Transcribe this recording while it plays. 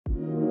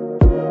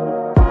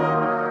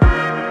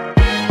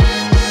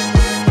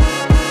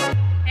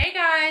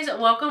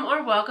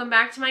welcome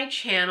back to my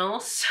channel.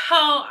 So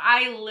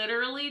I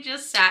literally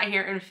just sat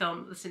here and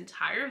filmed this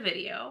entire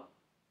video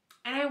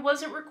and I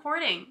wasn't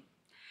recording.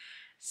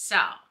 So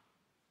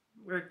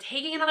we're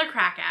taking another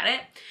crack at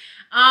it.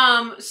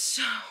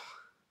 So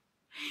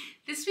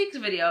this week's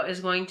video is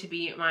going to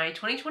be my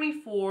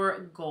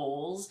 2024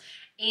 goals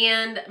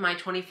and my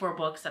 24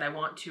 books that I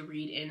want to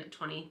read in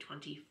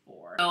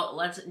 2024. So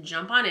let's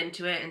jump on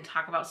into it and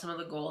talk about some of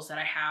the goals that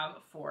I have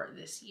for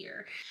this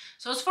year.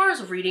 So as far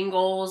as reading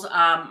goals,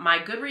 my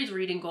Goodreads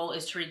reading goal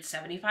is to read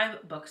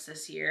 75 books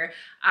this year.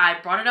 I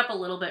brought it up a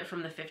little bit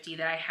from the 50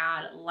 that I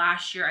had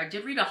last year. I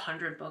did read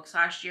 100 books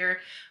last year,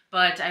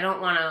 but I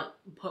don't want to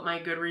put my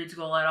Goodreads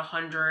goal at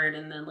 100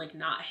 and then like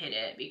not hit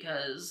it,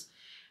 because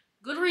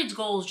Goodreads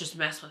goals just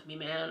mess with me,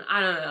 man. I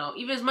don't know.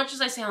 Even as much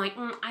as I say, I'm like,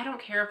 I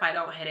don't care if I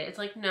don't hit it. It's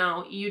like,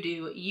 no, you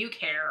do. You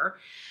care.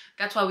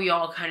 That's why we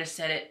all kind of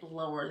set it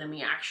lower than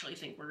we actually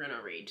think we're going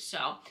to read.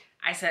 So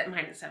I set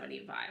mine at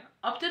 75.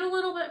 Upped it a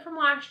little bit from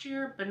last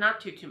year, but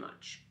not too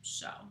much.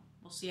 So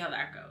we'll see how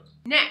that goes.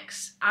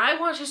 Next, I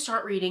want to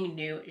start reading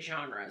new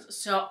genres.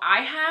 So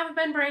I have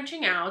been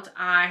branching out.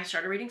 I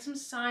started reading some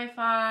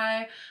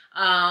sci-fi.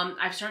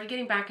 I've started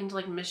getting back into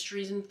like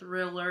mysteries and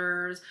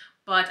thrillers.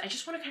 But I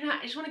just want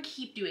to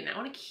keep doing that. I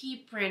want to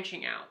keep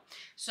branching out.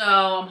 So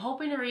I'm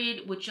hoping to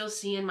read, which you'll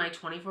see in my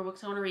 24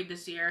 books I want to read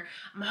this year.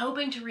 I'm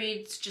hoping to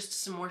read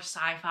just some more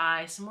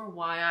sci-fi, some more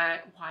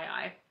YA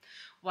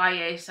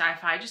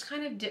sci-fi, just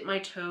kind of dip my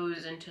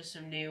toes into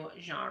some new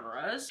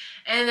genres.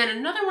 And then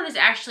another one is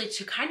actually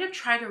to kind of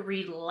try to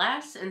read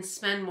less and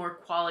spend more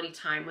quality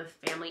time with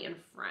family and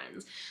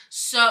friends.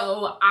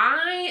 So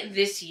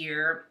this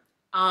year,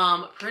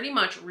 pretty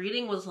much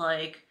reading was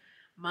like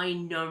my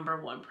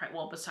number one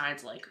well,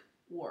 besides like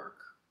work,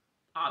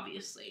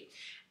 obviously.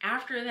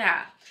 After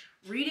that,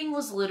 reading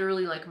was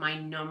literally like my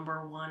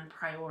number one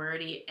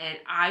priority, and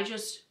I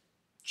just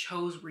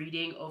chose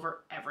reading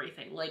over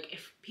everything. Like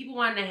if people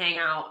wanted to hang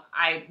out,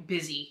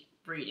 busy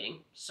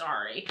reading,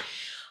 sorry.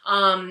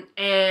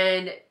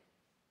 And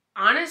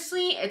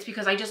honestly, it's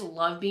because I just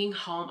love being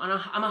home.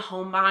 I'm a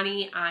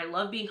homebody. I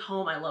love being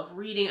home. I love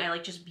reading. I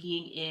like just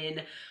being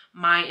in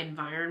my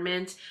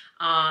environment.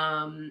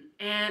 And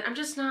I'm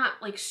just not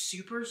like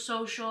super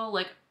social.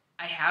 Like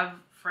I have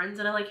friends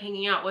that I like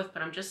hanging out with,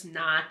 but I'm just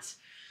not.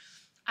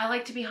 I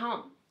like to be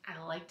home. I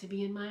like to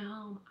be in my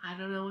home. I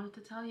don't know what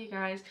to tell you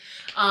guys.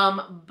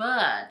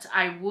 But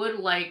I would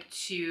like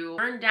to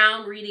turn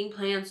down reading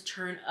plans,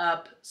 turn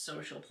up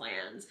social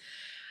plans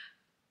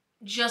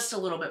just a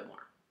little bit more.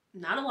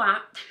 Not a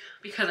lot,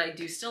 because I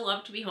do still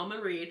love to be home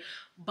and read,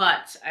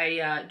 but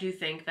I do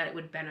think that it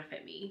would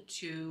benefit me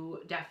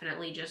to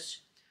definitely just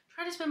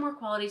try to spend more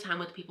quality time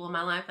with people in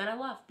my life that I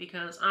love,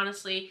 because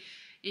honestly,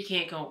 you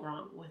can't go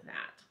wrong with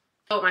that.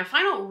 So my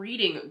final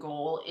reading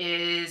goal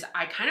is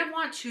I kind of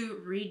want to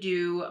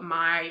redo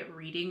my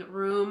reading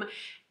room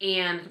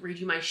and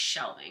redo my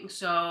shelving.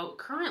 So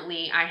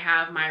currently I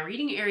have my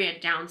reading area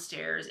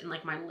downstairs in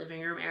like my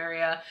living room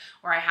area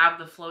where I have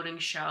the floating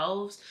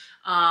shelves.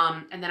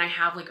 And then I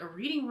have like a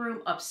reading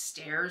room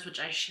upstairs,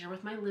 which I share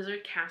with my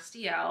lizard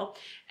Castiel.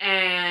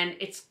 And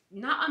it's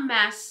not a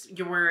mess.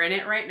 We're in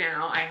it right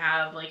now. I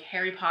have like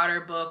Harry Potter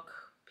book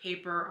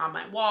paper on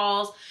my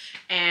walls,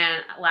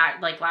 and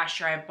like last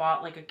year I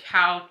bought like a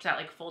couch that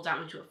like folds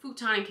out into a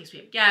futon in case we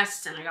have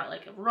guests, and I got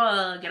like a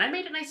rug, and I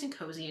made it nice and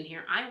cozy in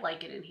here. I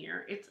like it in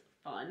here. It's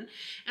fun.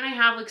 And I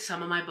have like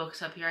some of my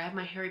books up here. I have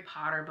my Harry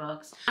Potter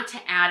books. I want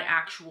to add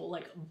actual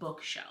like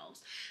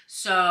bookshelves.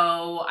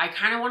 So I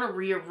kind of want to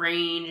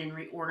rearrange and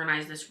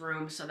reorganize this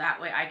room so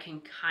that way I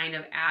can kind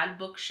of add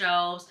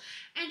bookshelves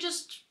and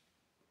just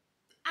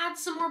add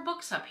some more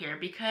books up here,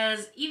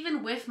 because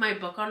even with my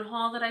book on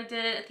haul that I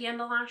did at the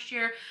end of last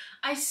year,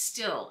 I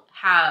still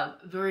have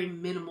very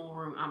minimal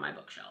room on my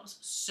bookshelves.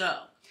 So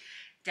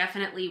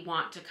definitely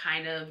want to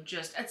kind of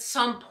just at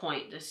some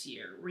point this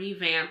year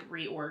revamp,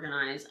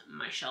 reorganize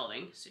my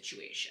shelving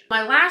situation.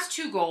 My last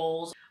two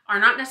goals are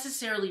not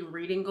necessarily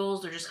reading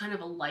goals, they're just kind of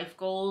a life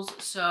goals.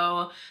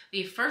 So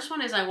the first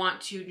one is I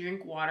want to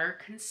drink water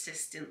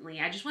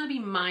consistently. I just want to be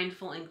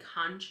mindful and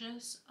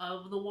conscious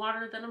of the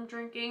water that I'm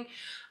drinking,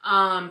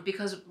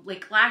 because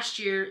like last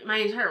year, my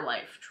entire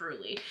life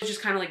truly, I was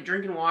just kind of like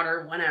drinking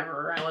water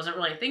whenever. I wasn't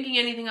really thinking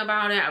anything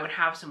about it. I would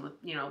have some with,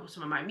 you know,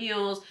 some of my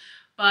meals,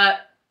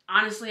 but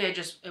honestly,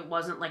 it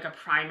wasn't like a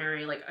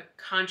primary, like a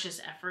conscious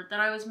effort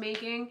that I was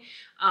making.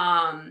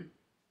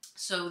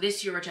 So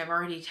this year, which I've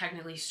already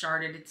technically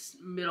started, it's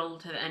middle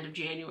to the end of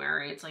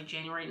January. It's like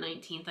January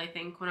 19th, I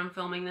think, when I'm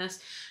filming this.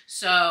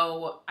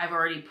 So I've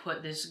already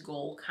put this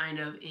goal kind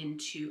of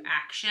into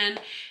action.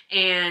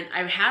 And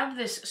I have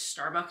this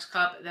Starbucks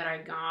cup that I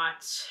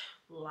got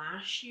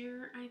last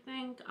year, I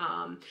think.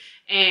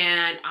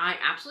 And I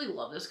absolutely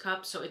love this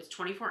cup. So it's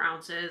 24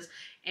 ounces.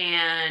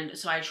 And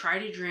so I try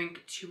to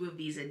drink 2 of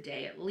these a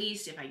day at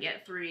least. If I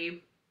get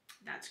 3,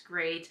 that's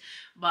great,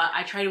 but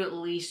I try to at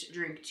least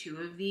drink 2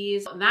 of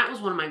these. That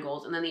was one of my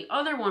goals. And then the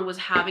other one was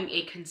having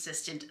a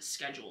consistent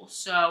schedule.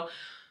 So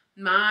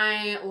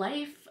my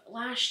life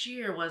last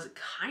year was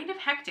kind of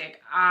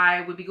hectic.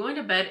 I would be going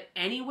to bed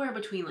anywhere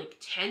between like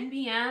 10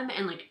 p.m.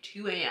 and like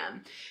 2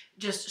 a.m.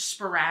 just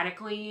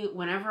sporadically.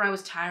 Whenever I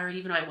was tired,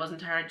 even if I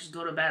wasn't tired, I'd just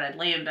go to bed. I'd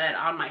lay in bed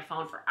on my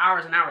phone for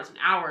hours and hours and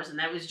hours, and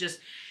that was just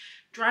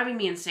driving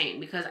me insane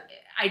because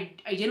I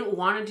didn't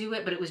want to do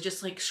it, but it was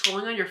just like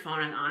scrolling on your phone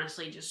and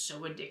honestly just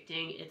so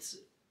addicting. It's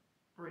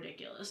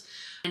ridiculous.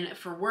 And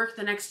for work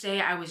the next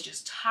day, I was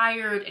just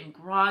tired and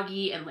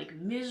groggy and like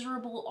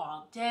miserable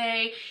all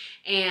day,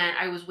 and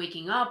I was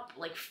waking up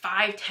like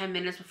 5-10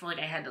 minutes before like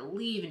I had to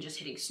leave and just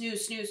hitting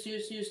snooze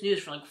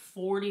for like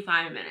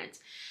 45 minutes.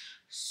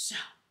 So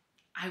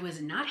I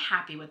was not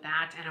happy with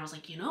that, and I was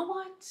like, you know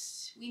what,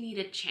 we need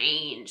a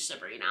change,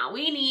 Sabrina.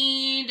 We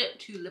need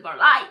to live our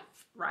life,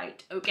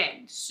 right?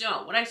 Okay,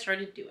 so what I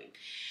started doing,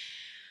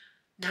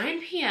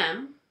 9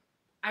 p.m.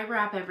 I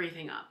wrap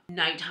everything up.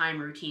 Nighttime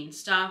routine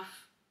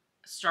stuff,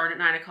 start at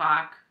 9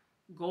 o'clock,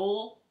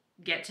 goal,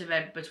 get to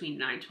bed between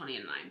 9:20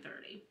 and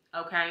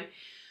 9:30, okay?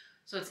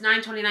 So it's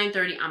 9:20,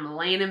 9:30, I'm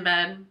laying in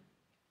bed.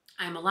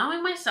 I'm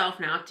allowing myself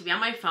now to be on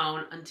my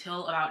phone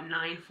until about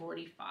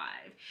 9:45.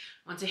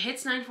 Once it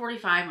hits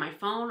 9:45, my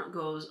phone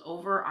goes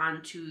over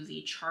onto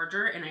the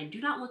charger and I do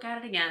not look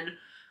at it again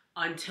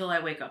until I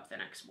wake up the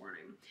next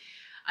morning.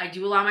 I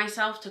do allow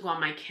myself to go on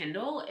my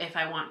Kindle if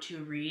I want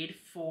to read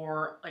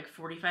for like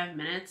 45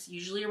 minutes,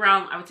 usually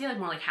around, I would say like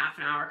more like half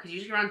an hour, because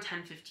usually around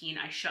 10:15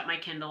 I shut my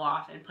Kindle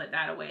off and put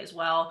that away as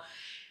well.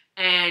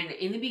 And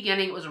in the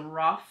beginning it was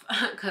rough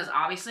because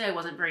obviously I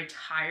wasn't very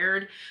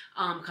tired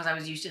because I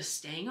was used to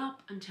staying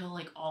up until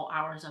like all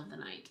hours of the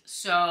night.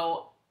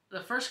 So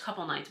the first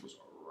couple nights was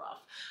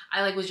rough.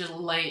 I like was just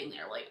laying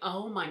there like,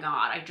 oh my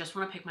god, I just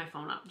want to pick my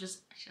phone up. I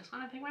just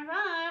want to pick my phone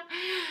up.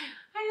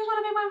 I just want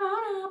to pick my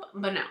phone up.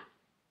 But no,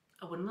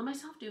 I wouldn't let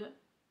myself do it,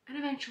 and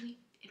eventually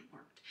it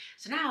worked.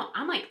 So now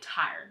I'm like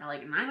tired. By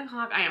like 9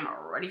 o'clock, I am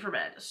ready for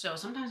bed. So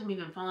sometimes I'm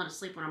even falling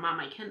asleep when I'm on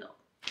my Kindle.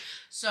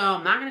 So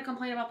I'm not gonna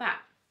complain about that.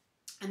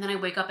 And then I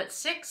wake up at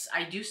 6.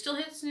 I do still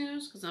hit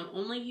snooze because I'm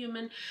only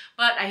human,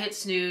 but I hit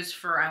snooze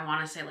for, I want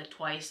to say like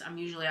twice. I'm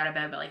usually out of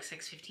bed by like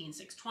 6:15,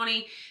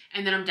 6:20.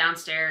 And then I'm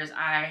downstairs.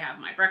 I have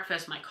my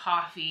breakfast, my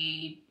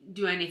coffee,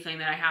 do anything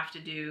that I have to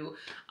do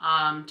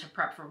to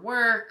prep for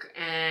work,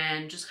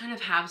 and just kind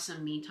of have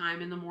some me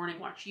time in the morning,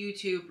 watch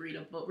YouTube, read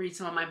a book, read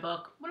some of my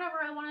book,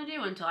 whatever I want to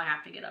do until I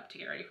have to get up to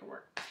get ready for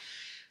work.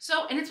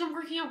 So, and it's been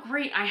working out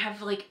great. I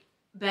have like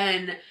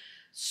been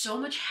so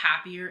much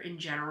happier in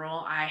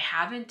general. I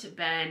haven't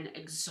been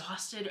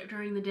exhausted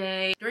during the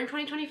day. During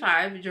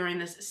 2025, during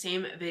this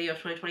same video of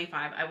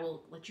 2025, I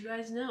will let you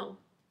guys know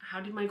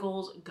how do my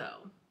goals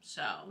go.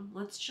 So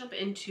let's jump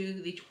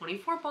into the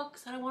 24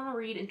 books that I want to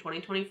read in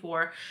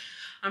 2024.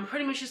 I'm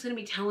pretty much just going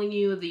to be telling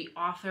you the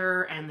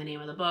author and the name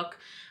of the book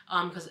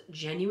because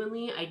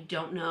genuinely I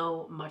don't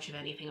know much of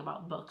anything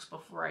about books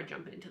before I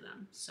jump into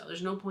them. So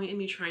there's no point in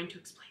me trying to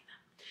explain.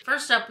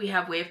 First up, we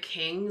have Way of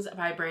Kings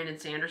by Brandon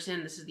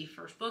Sanderson. This is the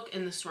first book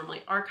in the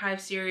Stormlight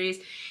Archive series,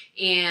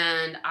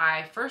 and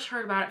I first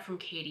heard about it from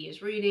Katie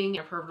is Reading.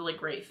 I've heard really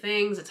great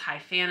things. It's high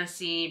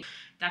fantasy.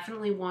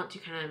 Definitely want to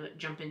kind of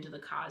jump into the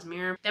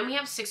Cosmere. Then we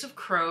have Six of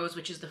Crows,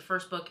 which is the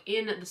first book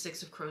in the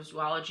Six of Crows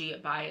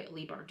duology by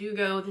Leigh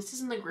Bardugo. This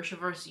is in the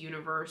Grishaverse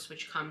universe,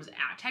 which comes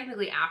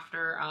technically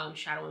after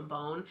Shadow and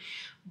Bone,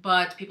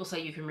 but people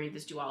say you can read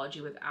this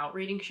duology without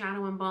reading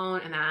Shadow and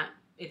Bone, and that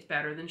it's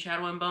better than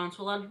Shadow and Bone,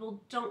 so a lot of people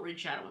don't read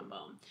Shadow and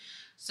Bone.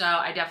 So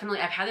I've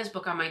had this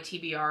book on my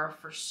TBR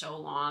for so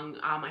long,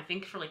 I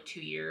think for like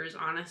 2 years,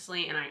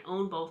 honestly, and I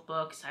own both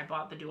books. I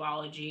bought the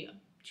duology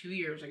 2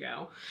 years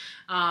ago,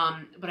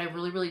 but I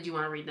really do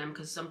want to read them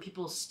because some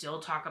people still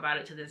talk about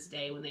it to this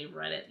day when they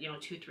read it,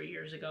 2-3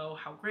 years ago,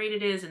 how great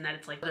it is, and that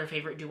it's like their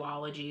favorite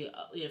duology,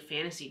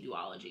 fantasy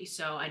duology.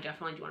 So I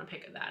definitely do want to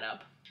pick that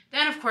up.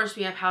 Then, of course,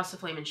 we have House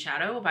of Flame and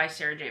Shadow by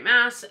Sarah J.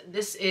 Maas.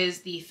 This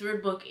is the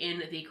third book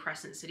in the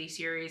Crescent City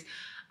series.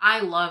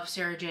 I love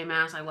Sarah J.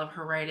 Maas. I love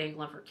her writing,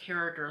 love her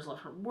characters, love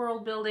her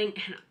world building,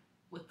 and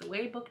with the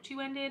way book 2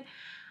 ended,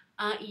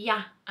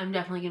 yeah, I'm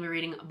definitely going to be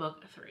reading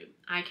book 3.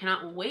 I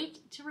cannot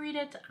wait to read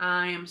it.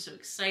 I am so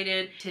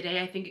excited.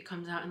 Today, I think it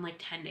comes out in like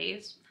 10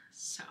 days,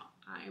 so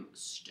I'm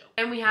stoked.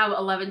 And we have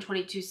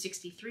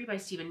 11/22/63 by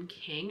Stephen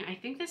King. I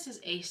think this is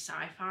a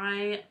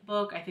sci-fi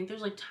book. I think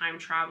there's like time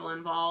travel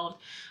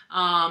involved.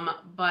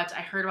 But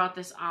I heard about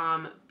this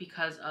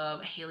because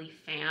of Haley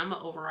Pham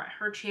over at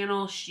her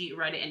channel. She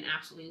read it and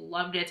absolutely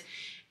loved it.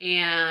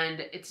 And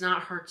it's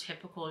not her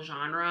typical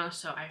genre,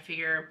 so I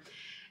figure,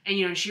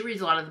 and she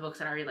reads a lot of the books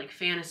that I read, like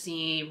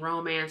fantasy,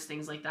 romance,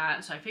 things like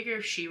that. So I figure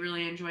if she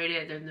really enjoyed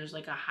it, then there's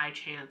like a high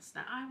chance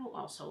that I will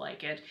also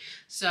like it.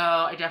 So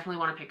I definitely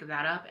want to pick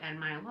that up. And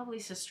my lovely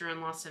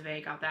sister-in-law,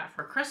 Save, got that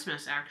for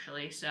Christmas,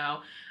 actually.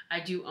 So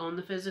I do own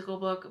the physical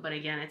book, but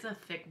again, it's a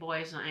thick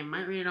boy, so I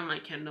might read it on my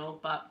Kindle,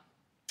 but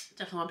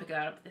definitely want to pick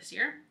that up this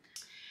year.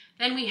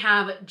 Then we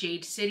have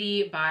Jade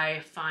City by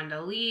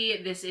Fonda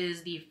Lee. This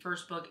is the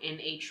first book in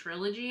a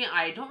trilogy.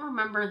 I don't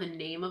remember the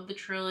name of the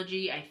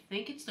trilogy. I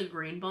think it's the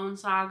Greenbone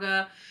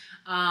Saga.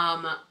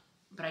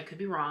 but I could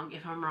be wrong.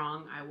 If I'm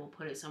wrong, I will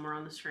put it somewhere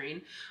on the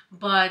screen.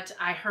 But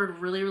I heard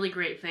really, really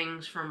great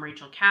things from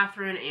Rachel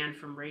Catherine and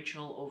from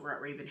Rachel over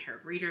at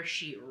Raven-Haired Reader.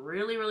 She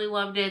really, really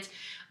loved it.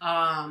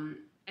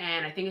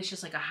 And I think it's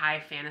just like a high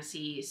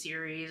fantasy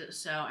series,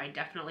 so I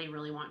definitely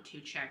really want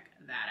to check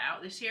that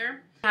out this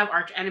year. I have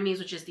Arch Enemies,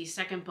 which is the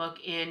second book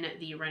in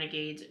the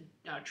Renegades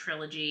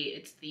trilogy.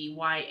 It's the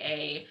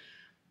YA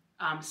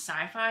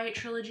sci-fi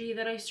trilogy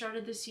that I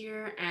started this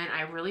year, and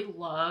I really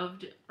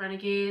loved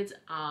Renegades.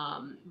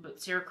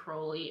 But Sarah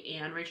Crowley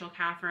and Rachel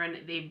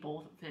Catherine, they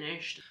both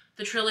finished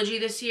the trilogy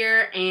this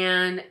year,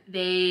 and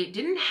they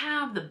didn't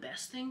have the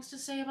best things to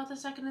say about the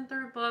second and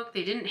third book.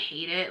 They didn't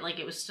hate it. Like,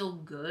 it was still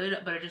good,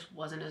 but it just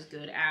wasn't as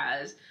good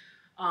as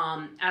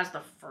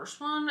the first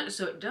one.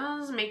 So it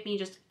does make me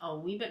just a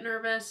wee bit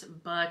nervous,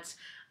 but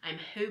I'm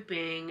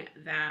hoping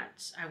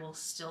that I will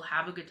still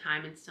have a good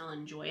time and still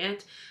enjoy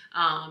it,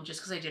 just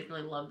because I did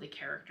really love the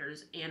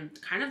characters and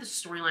kind of the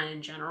storyline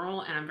in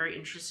general, and I'm very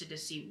interested to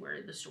see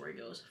where the story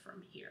goes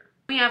from here.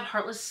 We have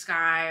Heartless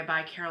Sky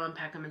by Carolyn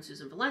Peckham and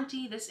Susan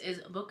Valenti. This is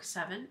book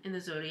 7 in the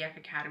Zodiac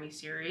Academy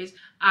series.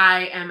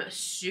 I am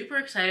super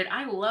excited.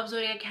 I love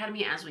Zodiac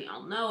Academy, as we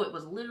all know. It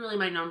was literally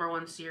my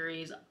 #1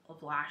 series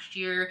of last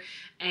year,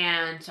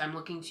 and so I'm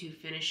looking to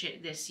finish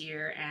it this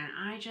year, and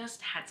I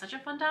just had such a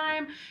fun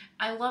time.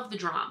 I love the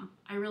drama.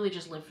 I really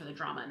just live for the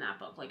drama in that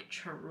book, like,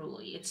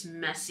 truly. It's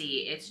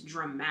messy, it's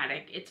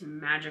dramatic, it's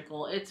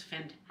magical, it's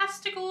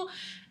fantastical,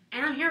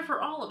 and I'm here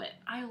for all of it.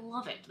 I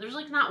love it. There's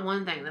like not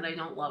one thing that I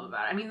don't love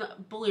about it. I mean, the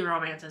bully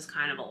romance is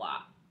kind of a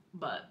lot,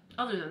 but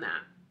other than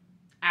that,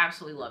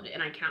 absolutely loved it,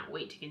 and I cannot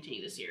wait to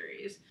continue the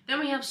series. Then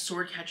we have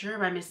Swordcatcher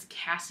by Miss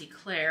Cassie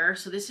Clare.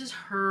 So this is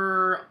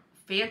her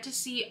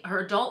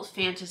adult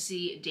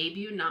fantasy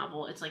debut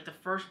novel. It's like the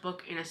first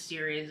book in a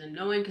series, and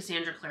knowing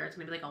Cassandra Clare, it's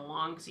gonna be like a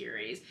long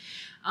series.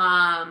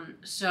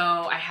 So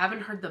I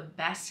haven't heard the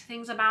best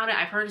things about it.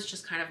 I've heard it's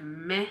just kind of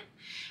meh.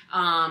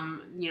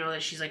 You know,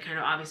 that she's like kind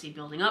of obviously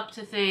building up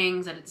to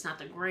things, that it's not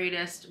the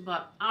greatest,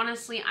 but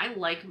honestly, I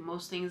like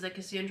most things that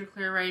Cassandra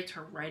Clare writes.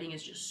 Her writing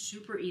is just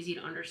super easy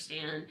to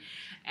understand,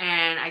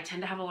 and I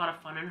tend to have a lot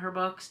of fun in her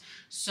books,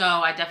 so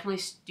I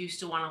definitely do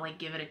still want to like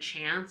give it a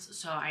chance,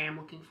 so I am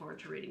looking forward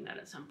to reading that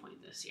at some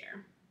point this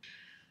year.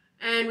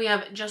 And we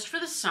have Just for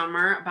the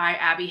Summer by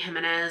Abby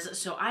Jimenez.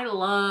 So I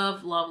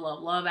love, love,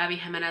 love, love Abby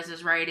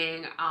Jimenez's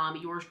writing.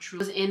 Yours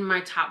Truly was in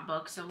my top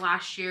books of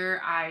last year.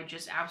 I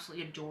just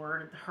absolutely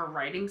adored her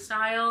writing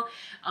style.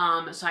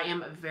 So I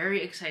am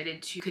very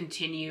excited to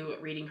continue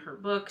reading her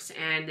books.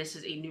 And this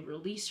is a new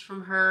release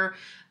from her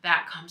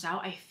that comes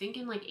out, I think,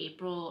 in like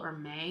April or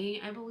May,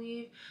 I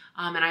believe.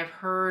 And I've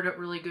heard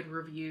really good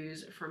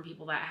reviews from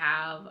people that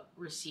have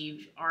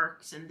received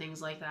ARCs and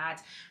things like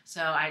that.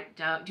 So I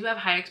do have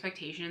high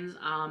expectations,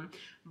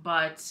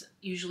 but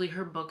usually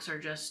her books are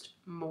just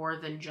more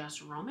than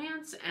just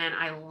romance, and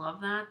I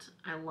love that.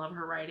 I love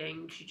her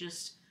writing. She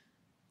just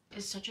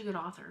is such a good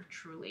author,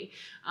 truly.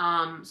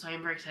 So I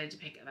am very excited to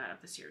pick that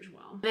up this year as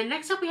well. Then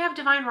next up we have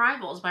Divine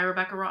Rivals by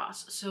Rebecca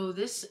Ross. So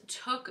this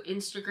took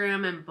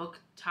Instagram and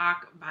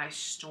BookTok by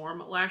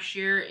storm last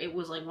year. It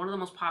was like one of the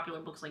most popular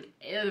books, like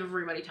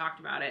everybody talked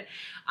about it.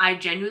 I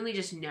genuinely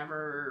just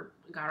never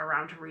got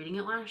around to reading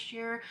it last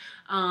year,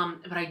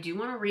 but I do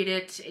want to read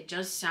it. It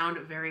does sound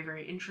very,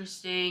 very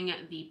interesting.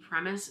 The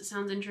premise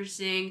sounds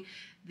interesting.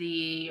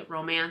 The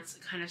romance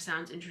kind of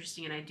sounds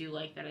interesting, and I do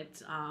like that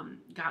it's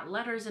got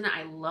letters in it.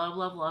 I love,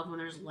 love, love when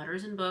there's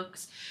letters in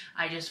books.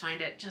 I just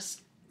find it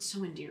just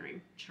so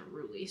endearing,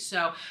 truly.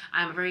 So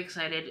I'm very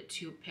excited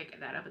to pick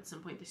that up at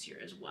some point this year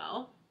as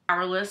well.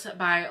 Powerless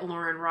by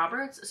Lauren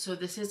Roberts. So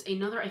this is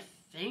another, I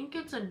think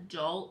it's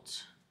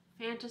adult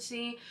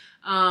fantasy.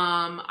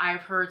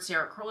 I've heard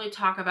Sarah Crowley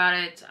talk about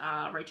it,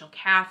 Rachel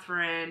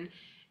Catherine,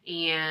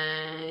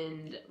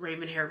 and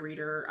Raven-Haired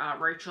Reader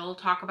Rachel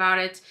talk about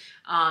it.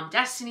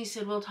 Destiny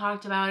Sidwell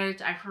talked about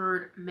it. I've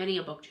heard many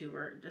a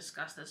booktuber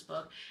discuss this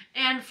book,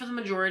 and for the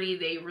majority,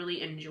 they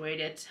really enjoyed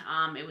it.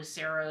 It was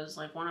Sarah's,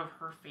 like, one of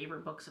her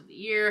favorite books of the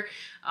year,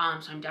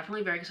 so I'm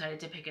definitely very excited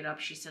to pick it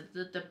up. She said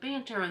that the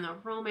banter and the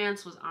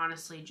romance was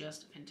honestly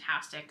just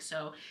fantastic,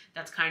 so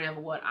that's kind of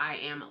what I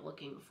am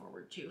looking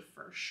forward to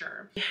for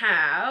sure. We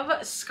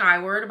have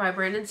Skyward by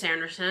Brandon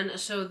Sanderson.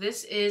 So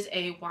this is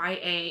a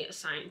YA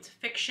science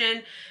fiction.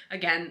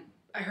 Again,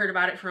 I heard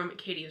about it from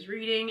Katie's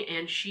reading,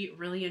 and she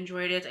really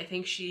enjoyed it. I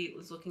think she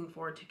was looking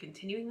forward to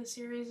continuing the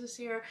series this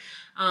year.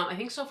 I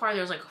think so far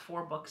there's like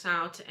 4 books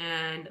out,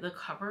 and the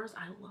covers,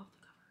 I love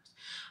the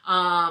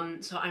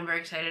covers. So I'm very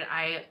excited.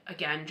 I,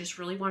 again, just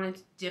really want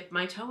to dip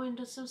my toe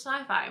into some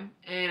sci-fi,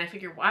 and I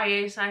figure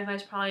YA sci-fi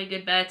is probably a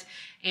good bet,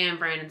 and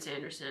Brandon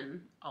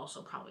Sanderson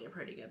also probably a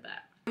pretty good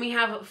bet. We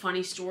have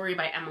Funny Story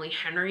by Emily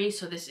Henry.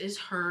 So this is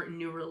her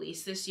new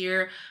release this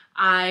year.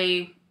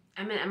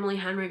 I'm an Emily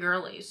Henry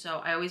girly,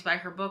 so I always buy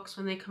her books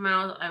when they come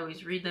out. I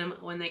always read them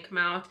when they come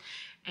out,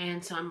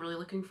 And so I'm really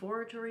looking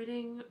forward to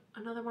reading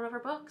another one of her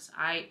books.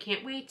 I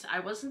can't wait. I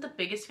wasn't the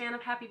biggest fan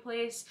of Happy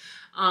Place,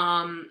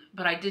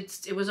 but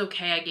it was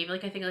okay. I gave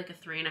it I think like a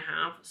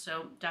 3.5,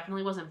 so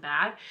definitely wasn't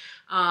bad,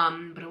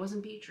 but it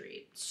wasn't beach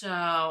read. So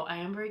I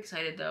am very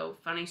excited though.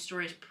 Funny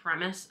Stories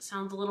premise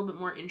sounds a little bit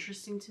more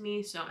interesting to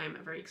me, so I'm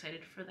very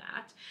excited for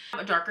that.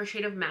 A Darker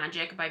Shade of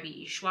Magic by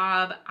B.E.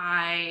 Schwab.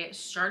 I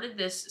started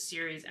this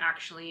series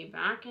actually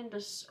back in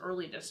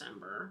early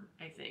December,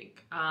 I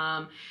think,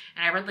 and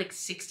I read like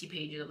 60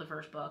 pages of the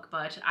first book,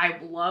 but I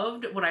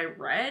loved what I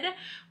read,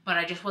 but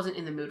I just wasn't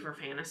in the mood for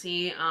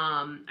fantasy.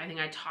 I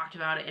think I talked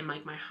about it in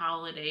like my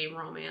holiday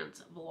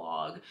romance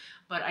vlog,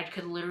 but I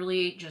could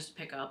literally just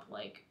pick up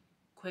like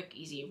quick,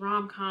 easy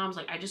rom-coms.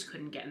 Like I just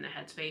couldn't get in the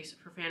headspace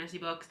for fantasy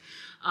books.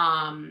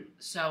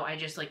 So I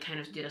just like kind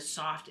of did a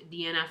soft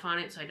DNF on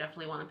it. So I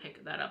definitely want to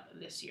pick that up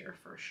this year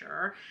for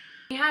sure.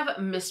 We have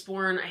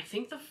Mistborn, I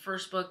think the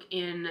first book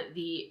in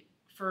the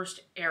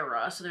first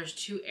era. So there's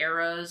 2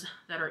 eras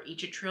that are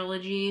each a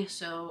trilogy.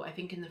 So I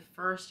think in the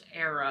first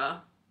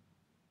era,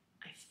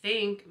 I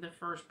think the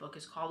first book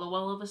is called The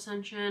Well of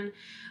Ascension.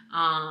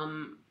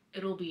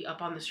 It'll be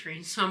up on the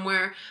screen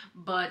somewhere,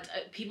 but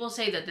people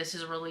say that this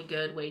is a really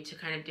good way to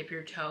kind of dip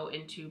your toe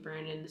into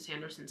Brandon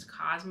Sanderson's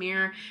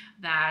Cosmere,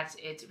 that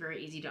it's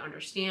very easy to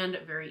understand,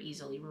 very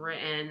easily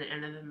written,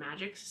 and then the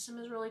magic system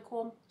is really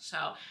cool.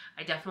 So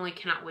I definitely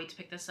cannot wait to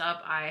pick this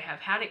up. I have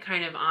had it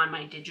kind of on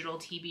my digital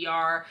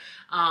TBR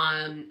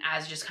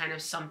as just kind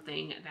of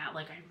something that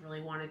like I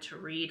really wanted to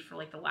read for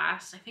like the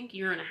last, I think, 1.5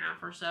 years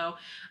or so,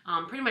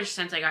 pretty much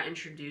since I got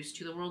introduced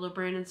to the world of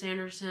Brandon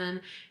Sanderson,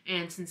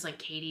 and since like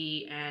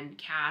Katie and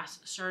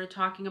Cass started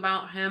talking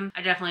about him.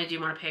 I definitely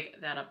do want to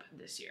pick that up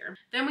this year.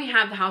 Then we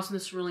have The House in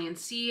the Cerulean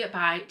Sea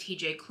by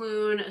TJ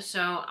Klune.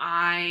 So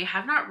I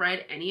have not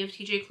read any of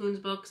TJ Klune's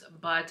books,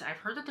 but I've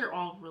heard that they're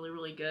all really,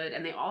 really good,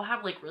 and they all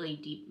have like really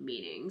deep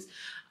meanings,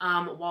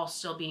 while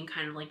still being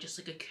kind of like just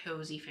like a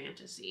cozy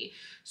fantasy.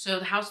 So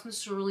The House in the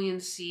Cerulean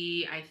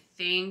Sea, I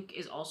think,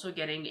 is also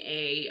getting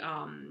a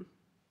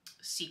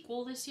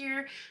sequel this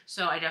year,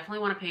 so I definitely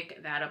want to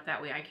pick that up.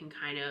 That way I can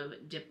kind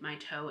of dip my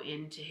toe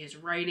into his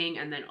writing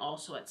and then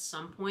also at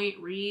some point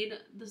read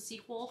the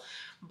sequel.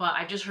 But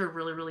I just heard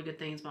really, really good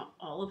things about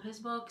all of his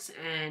books,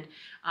 and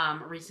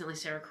recently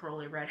Sarah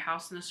Caroli read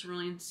House in the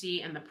Cerulean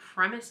Sea, and the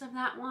premise of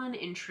that one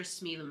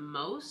interests me the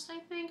most, I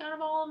think, out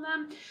of all of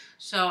them.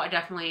 So I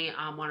definitely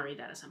want to read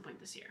that at some point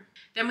this year.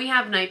 Then we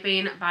have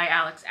Nightbane by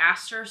Alex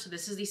Astor. So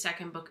this is the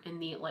second book in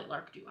the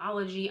Lightlark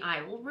duology. I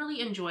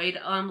really enjoyed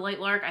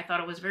Lightlark. I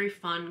thought it was very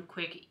fun,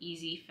 quick,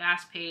 easy,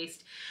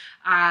 fast-paced.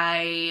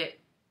 I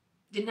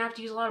didn't have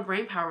to use a lot of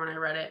brain power when I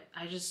read it.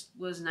 I just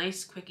was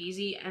nice, quick,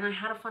 easy, and I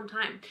had a fun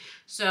time.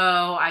 So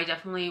I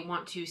definitely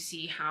want to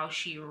see how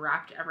she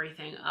wrapped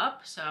everything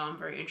up. So I'm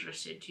very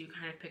interested to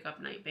kind of pick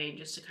up Nightbane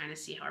just to kind of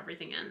see how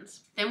everything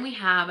ends. Then we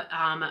have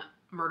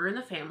Murder in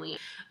the Family.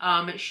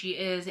 She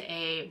is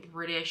a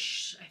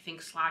British, I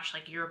think, /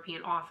 like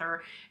European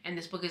author, and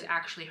this book is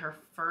actually her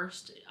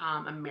first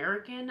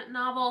American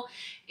novel,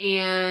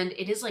 and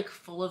it is like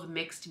full of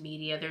mixed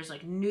media. There's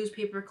like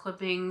newspaper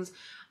clippings,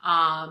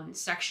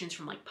 sections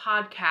from like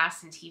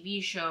podcasts and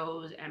TV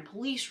shows and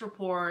police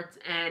reports,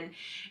 and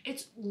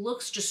it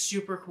looks just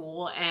super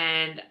cool.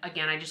 And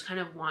again, I just kind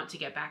of want to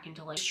get back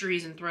into like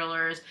mysteries and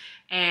thrillers,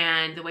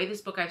 and the way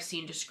this book I've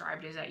seen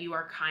described is that you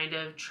are kind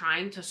of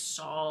trying to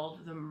solve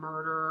the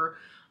murder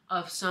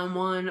of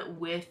someone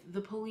with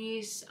the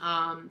police,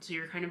 so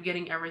you're kind of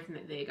getting everything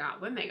that they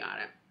got when they got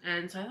it.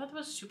 And so I thought that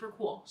was super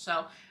cool.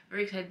 So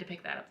very excited to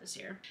pick that up this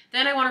year.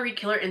 Then I want to read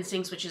Killer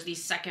Instincts, which is the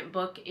second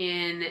book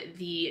in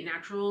the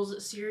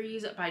Naturals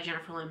series by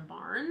Jennifer Lynn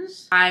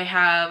Barnes. I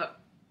have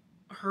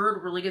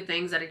heard really good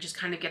things, that it just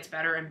kind of gets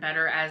better and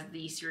better as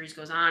the series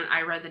goes on.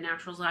 I read the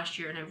Naturals last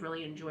year and I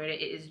really enjoyed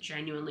it. It is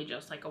genuinely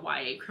just like a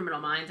YA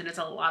Criminal Minds, and it's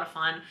a lot of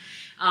fun.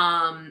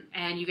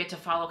 And you get to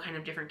follow kind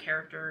of different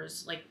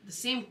characters, like the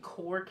same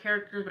core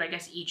characters, but I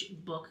guess each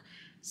book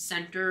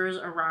centers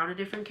around a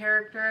different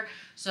character.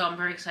 So I'm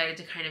very excited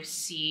to kind of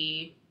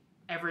see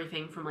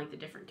everything from like the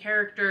different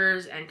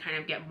characters and kind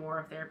of get more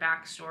of their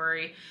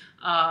backstory.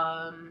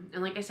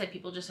 And like I said,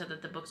 people just said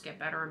that the books get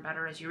better and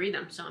better as you read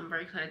them. So I'm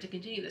very excited to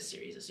continue this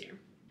series this year.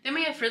 Then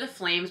we have For the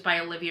Flames by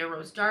Olivia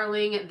Rose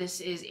Darling. This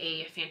is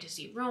a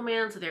fantasy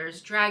romance.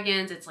 There's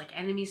dragons. It's like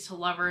enemies to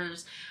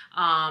lovers,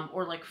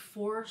 or like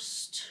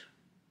forced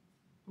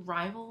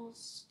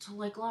rivals to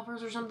like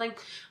lovers or something,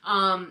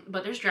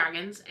 but there's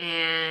dragons,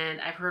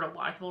 and I've heard a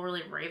lot of people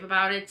really rave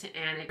about it,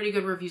 and it's pretty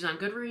good reviews on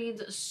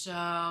Goodreads,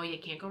 so you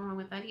can't go wrong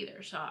with that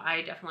either. So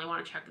I definitely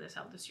want to check this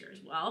out this year as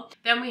well.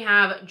 Then we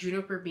have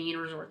Juniper Bean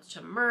Resorts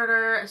to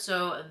Murder.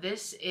 So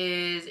this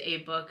is a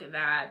book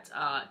that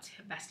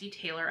Bestie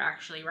Taylor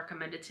actually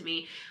recommended to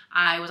me.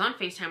 I was on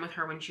FaceTime with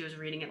her when she was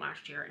reading it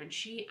last year, and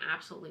she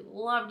absolutely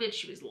loved it.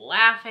 She was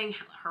laughing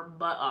her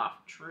butt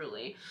off,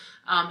 truly,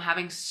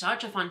 having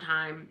such a fun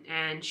time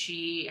and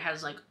she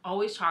has like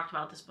always talked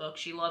about this book.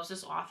 She loves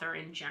this author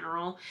in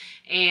general,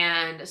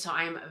 and so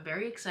I'm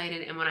very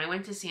excited. And when I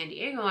went to San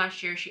Diego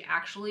last year, she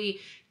actually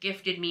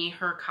gifted me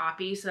her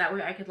copy so that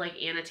way I could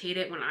like annotate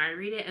it when I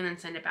read it and then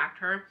send it back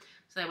to her.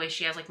 So that way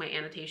she has like my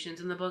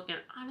annotations in the book, and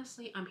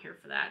honestly, I'm here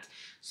for that.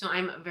 So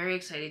I'm very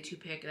excited to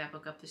pick that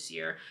book up this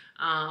year.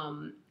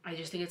 I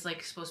just think it's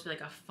like supposed to be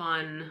like a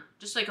fun,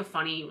 just like a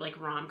funny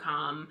like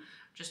rom-com,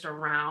 just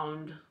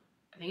around,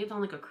 I think it's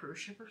on like a cruise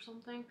ship or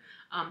something.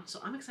 So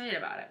I'm excited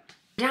about it.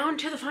 Down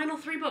to the final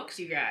 3 books,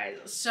 you guys.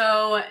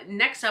 So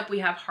next up we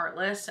have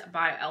Heartless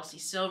by Elsie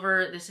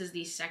Silver. This is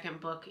the 2nd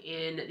book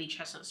in the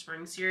Chestnut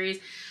Springs series.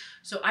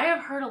 So I have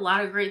heard a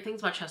lot of great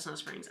things about Chestnut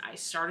Springs. I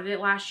started it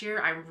last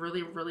year. I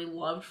really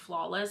loved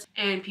Flawless.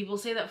 And people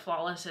say that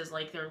Flawless is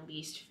like their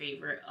least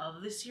favorite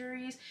of the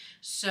series.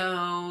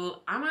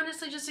 So I'm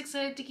honestly just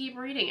excited to keep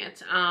reading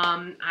it.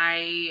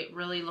 I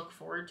really look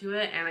forward to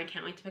it, and I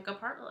can't wait to pick up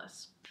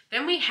Heartless.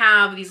 Then we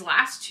have, these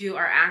last 2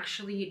 are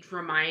actually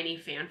Hermione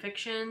fan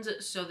fictions.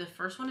 So the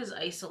first one is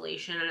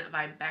Isolation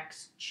by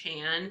Bex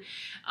Chan,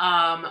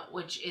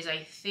 which is, I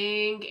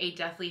think, a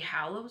Deathly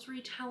Hallows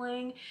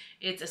retelling.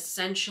 It's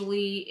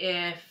essentially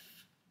if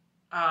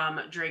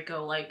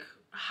Draco like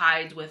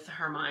hides with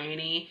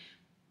Hermione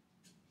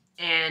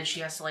and she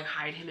has to like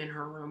hide him in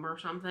her room or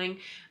something.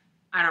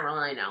 I don't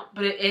really know,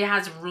 but it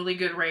has really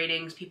good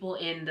ratings. People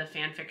in the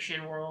fan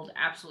fiction world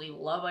absolutely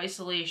love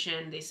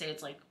Isolation. They say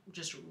it's like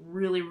just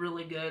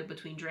really good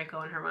between Draco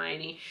and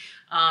Hermione.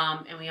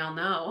 And we all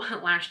know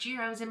last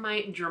year I was in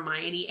my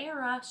Hermione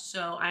era,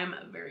 so I'm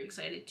very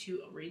excited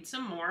to read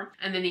some more.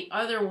 And then the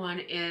other one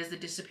is The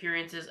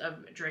Disappearances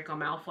of Draco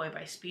Malfoy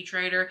by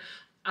Speechwriter.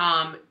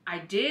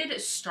 I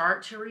did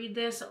start to read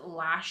this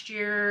last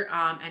year,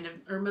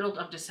 middle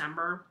of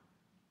December.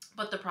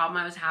 But the problem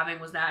I was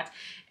having was that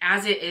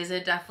as it is a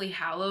Deathly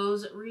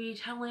Hallows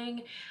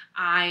retelling,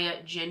 I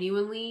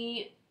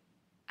genuinely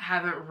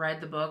haven't read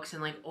the books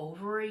in like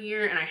over a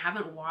year, and I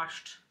haven't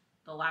watched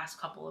the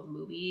last couple of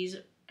movies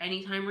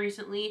anytime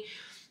recently.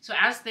 So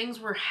as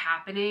things were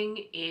happening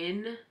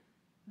in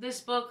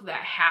this book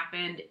that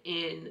happened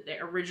in the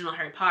original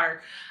Harry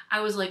Potter,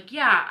 I was like,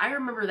 yeah, I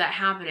remember that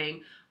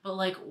happening, but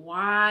like,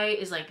 why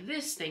is like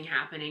this thing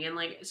happening? And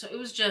like, so it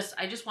was just,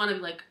 I just want to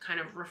be like kind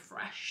of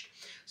refreshed.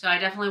 So I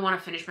definitely want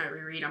to finish my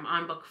reread. I'm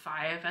on book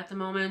 5 at the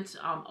moment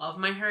of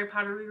my Harry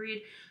Potter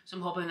reread. So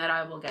I'm hoping that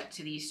I will get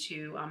to these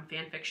 2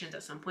 fan fictions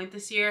at some point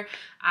this year.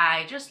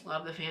 I just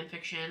love the fan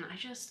fiction.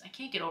 I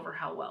can't get over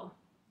how well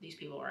these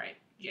people write.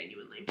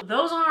 Genuinely.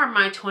 Those are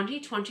my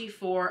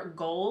 2024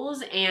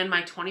 goals and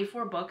my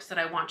 24 books that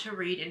I want to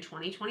read in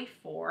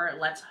 2024.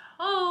 Let's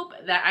hope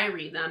that I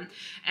read them.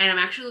 And I'm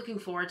actually looking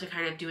forward to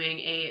kind of doing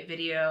a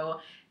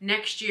video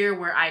next year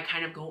where I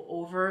kind of go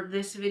over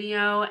this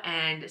video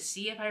and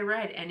see if I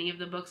read any of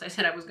the books I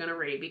said I was going to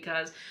read,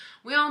 because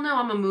we all know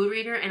I'm a mood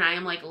reader and I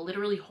am like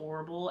literally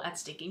horrible at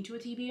sticking to a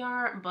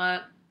TBR,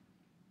 but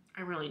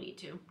I really need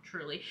to,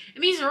 truly.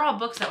 And these are all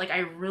books that like I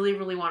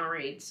really want to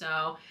read.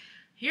 So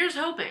here's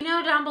hoping. Let me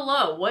know down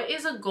below, what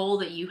is a goal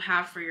that you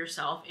have for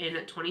yourself in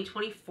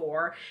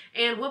 2024,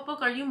 and what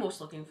book are you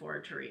most looking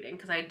forward to reading?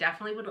 Because I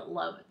definitely would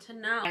love to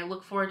know. I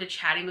look forward to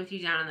chatting with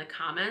you down in the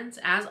comments.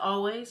 As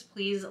always,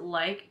 please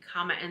like,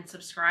 comment, and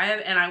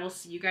subscribe, and I will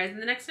see you guys in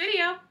the next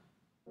video.